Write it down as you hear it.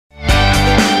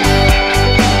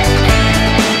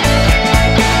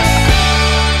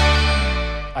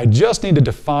just need to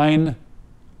define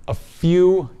a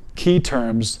few key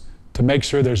terms to make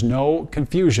sure there's no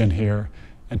confusion here,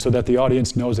 and so that the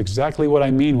audience knows exactly what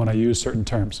I mean when I use certain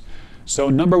terms. So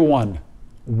number one,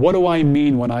 what do I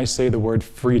mean when I say the word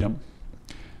freedom?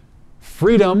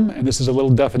 Freedom, and this is a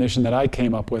little definition that I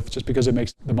came up with just because it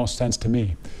makes the most sense to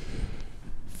me.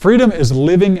 Freedom is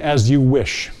living as you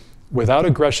wish, without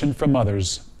aggression from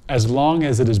others, as long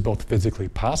as it is both physically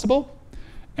possible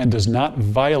and does not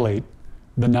violate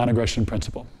the non-aggression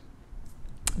principle.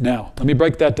 Now, let me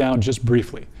break that down just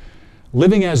briefly.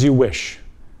 Living as you wish,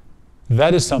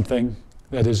 that is something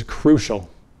that is crucial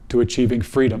to achieving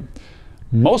freedom.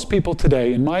 Most people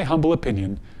today, in my humble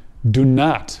opinion, do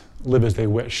not live as they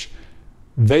wish.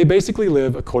 They basically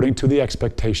live according to the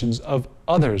expectations of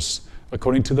others,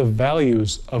 according to the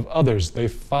values of others. They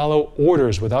follow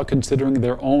orders without considering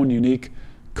their own unique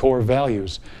core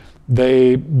values.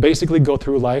 They basically go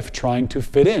through life trying to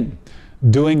fit in,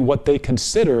 doing what they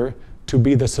consider to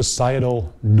be the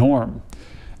societal norm.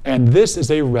 And this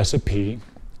is a recipe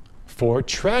for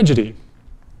tragedy.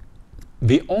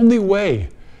 The only way,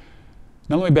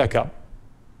 now let me back up.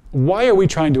 Why are we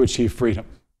trying to achieve freedom?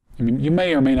 I mean, you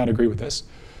may or may not agree with this.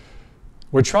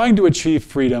 We're trying to achieve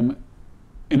freedom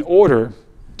in order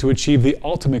to achieve the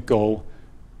ultimate goal,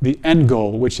 the end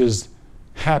goal, which is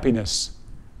happiness,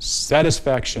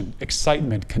 satisfaction,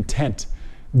 excitement, content,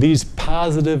 these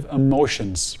positive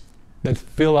emotions that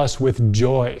fill us with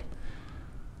joy,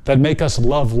 that make us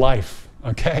love life,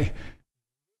 okay?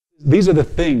 These are the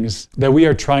things that we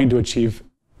are trying to achieve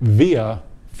via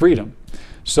freedom.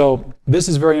 So this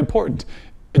is very important.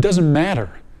 It doesn't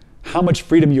matter how much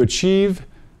freedom you achieve,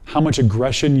 how much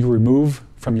aggression you remove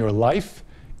from your life.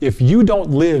 If you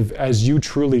don't live as you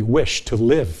truly wish to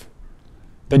live,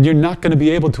 then you're not going to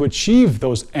be able to achieve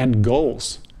those end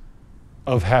goals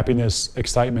of happiness,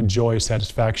 excitement, joy,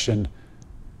 satisfaction,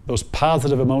 those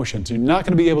positive emotions. You're not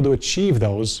going to be able to achieve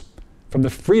those from the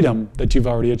freedom that you've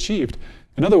already achieved.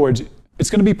 In other words, it's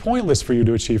going to be pointless for you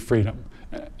to achieve freedom.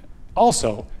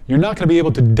 Also, you're not going to be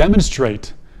able to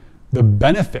demonstrate the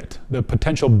benefit, the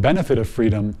potential benefit of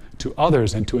freedom to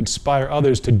others and to inspire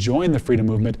others to join the freedom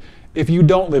movement if you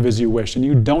don't live as you wish and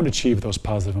you don't achieve those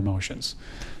positive emotions.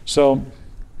 So,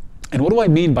 and what do I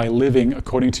mean by living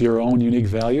according to your own unique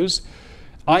values?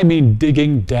 I mean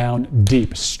digging down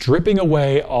deep, stripping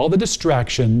away all the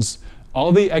distractions,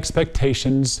 all the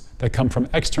expectations that come from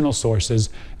external sources,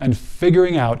 and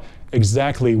figuring out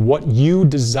exactly what you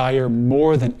desire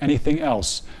more than anything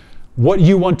else, what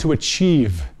you want to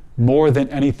achieve more than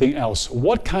anything else,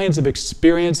 what kinds of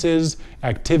experiences,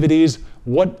 activities,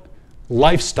 what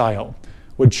lifestyle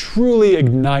would truly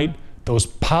ignite those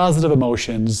positive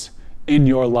emotions in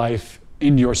your life,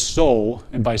 in your soul.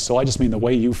 And by soul, I just mean the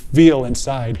way you feel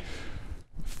inside.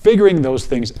 Figuring those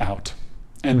things out,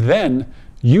 and then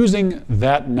using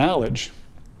that knowledge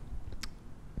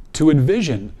to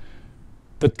envision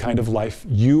the kind of life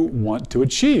you want to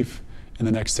achieve in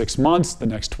the next 6 months, the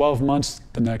next 12 months,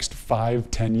 the next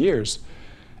 5, 10 years.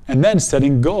 And then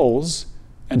setting goals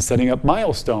and setting up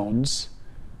milestones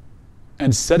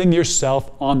and setting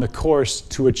yourself on the course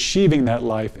to achieving that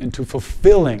life and to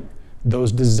fulfilling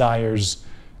those desires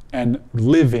and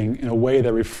living in a way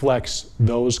that reflects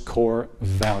those core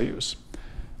values.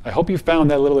 I hope you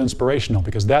found that a little inspirational,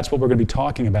 because that's what we're going to be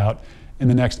talking about in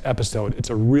the next episode.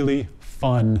 It's a really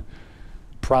fun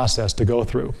process to go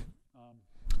through.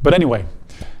 But anyway,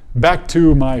 back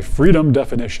to my freedom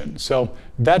definition. So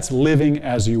that's living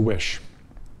as you wish.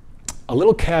 A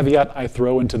little caveat I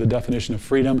throw into the definition of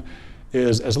freedom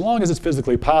is, as long as it's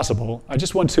physically possible, I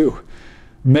just want to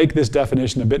make this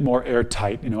definition a bit more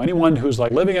airtight. You know, anyone who's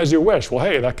like living as you wish, well,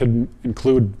 hey, that could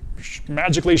include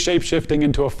magically shape-shifting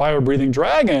into a fire-breathing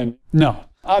dragon. No.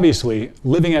 Obviously,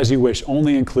 living as you wish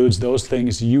only includes those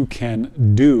things you can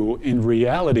do in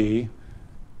reality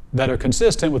that are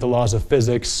consistent with the laws of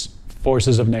physics,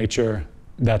 forces of nature,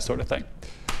 that sort of thing.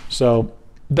 So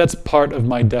that's part of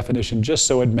my definition, just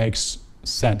so it makes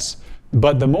sense.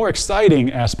 But the more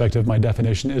exciting aspect of my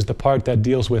definition is the part that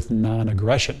deals with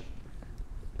non-aggression.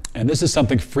 And this is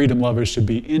something freedom lovers should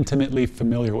be intimately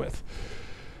familiar with.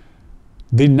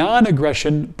 The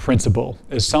non-aggression principle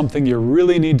is something you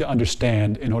really need to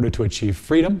understand in order to achieve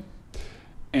freedom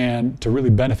and to really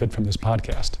benefit from this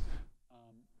podcast.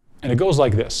 And it goes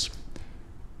like this.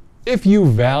 If you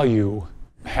value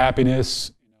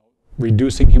happiness,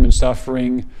 reducing human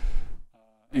suffering,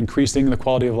 increasing the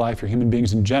quality of life for human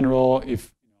beings in general,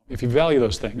 if you value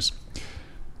those things,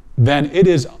 then it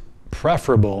is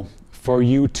preferable for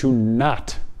you to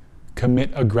not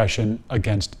commit aggression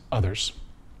against others.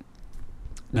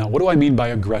 Now, what do I mean by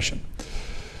aggression?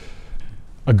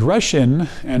 Aggression,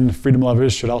 and freedom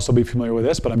lovers should also be familiar with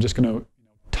this, but I'm just going to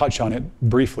touch on it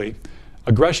briefly.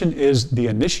 Aggression is the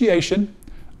initiation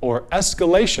or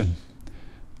escalation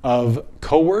of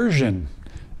coercion.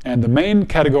 And the main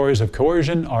categories of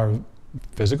coercion are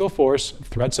physical force,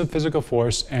 threats of physical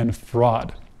force, and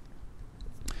fraud.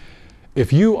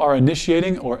 If you are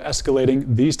initiating or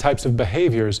escalating these types of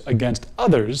behaviors against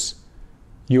others,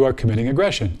 you are committing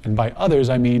aggression. And by others,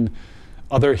 I mean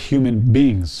other human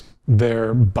beings,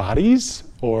 their bodies,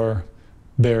 or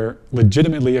their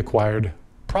legitimately acquired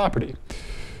property.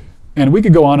 And we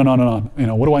could go on and on and on.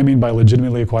 What do I mean by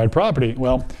legitimately acquired property?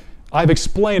 Well, I've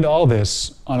explained all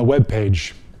this on a web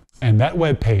page, and that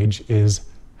web page is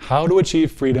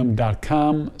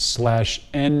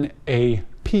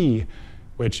howtoachievefreedom.com/NAP,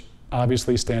 which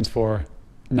obviously stands for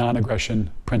non-aggression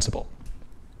principle.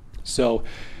 So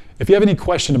if you have any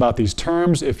question about these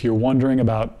terms, if you're wondering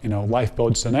about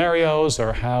lifeboat scenarios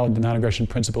or how the non-aggression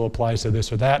principle applies to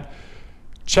this or that,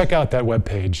 check out that web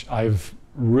page. I've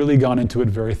really gone into it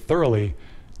very thoroughly.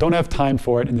 Don't have time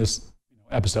for it in this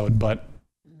episode, but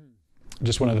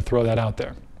just wanted to throw that out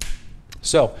there.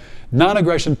 So,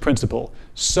 non-aggression principle,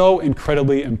 so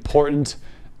incredibly important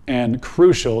and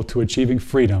crucial to achieving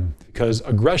freedom, because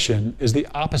aggression is the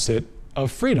opposite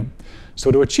of freedom. So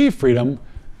to achieve freedom,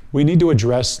 we need to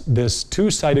address this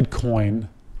two-sided coin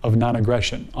of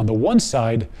non-aggression. On the one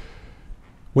side,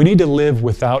 we need to live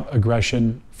without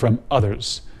aggression from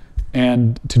others.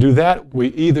 And to do that, we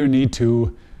either need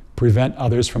to prevent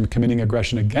others from committing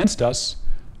aggression against us,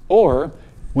 or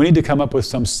we need to come up with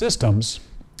some systems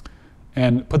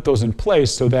and put those in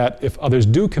place so that if others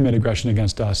do commit aggression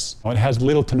against us, it has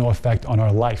little to no effect on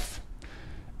our life.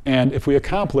 And if we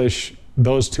accomplish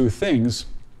those two things,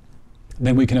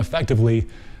 then we can effectively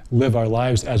live our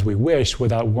lives as we wish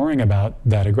without worrying about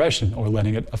that aggression or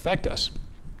letting it affect us.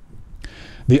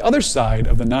 The other side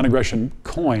of the non-aggression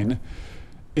coin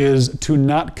is to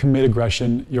not commit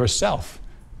aggression yourself,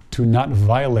 to not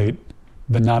violate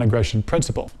the non-aggression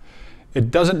principle.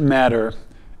 It doesn't matter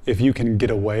if you can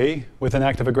get away with an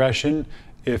act of aggression,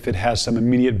 if it has some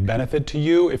immediate benefit to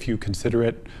you, if you consider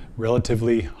it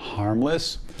relatively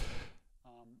harmless.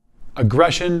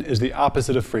 Aggression is the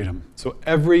opposite of freedom. So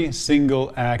every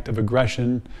single act of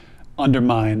aggression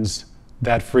undermines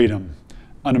that freedom,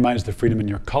 undermines the freedom in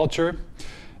your culture.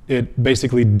 It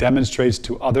basically demonstrates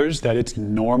to others that it's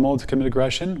normal to commit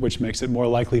aggression, which makes it more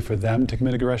likely for them to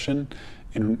commit aggression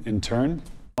in turn.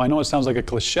 I know it sounds like a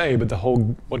cliche, but the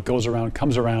whole what goes around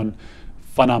comes around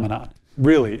phenomenon.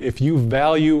 Really, if you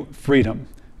value freedom,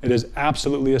 it is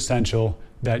absolutely essential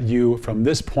that you, from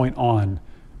this point on,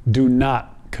 do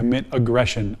not commit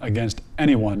aggression against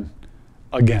anyone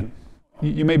again.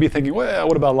 You may be thinking, well,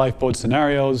 what about lifeboat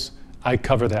scenarios? I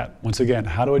cover that. Once again,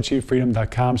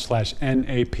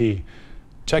 howtoachievefreedom.com/NAP.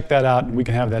 Check that out and we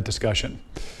can have that discussion.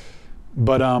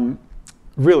 But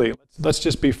really, let's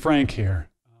just be frank here.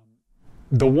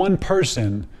 The one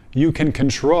person you can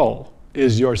control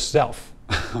is yourself,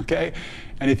 okay?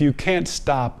 And if you can't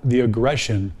stop the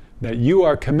aggression that you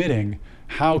are committing,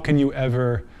 how can you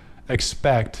ever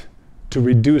expect to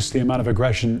reduce the amount of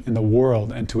aggression in the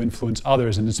world and to influence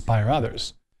others and inspire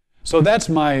others? So that's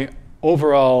my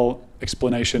overall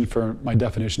explanation for my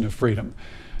definition of freedom.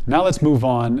 Now let's move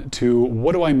on to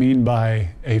what do I mean by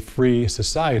a free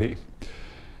society?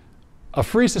 A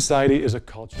free society is a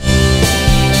culture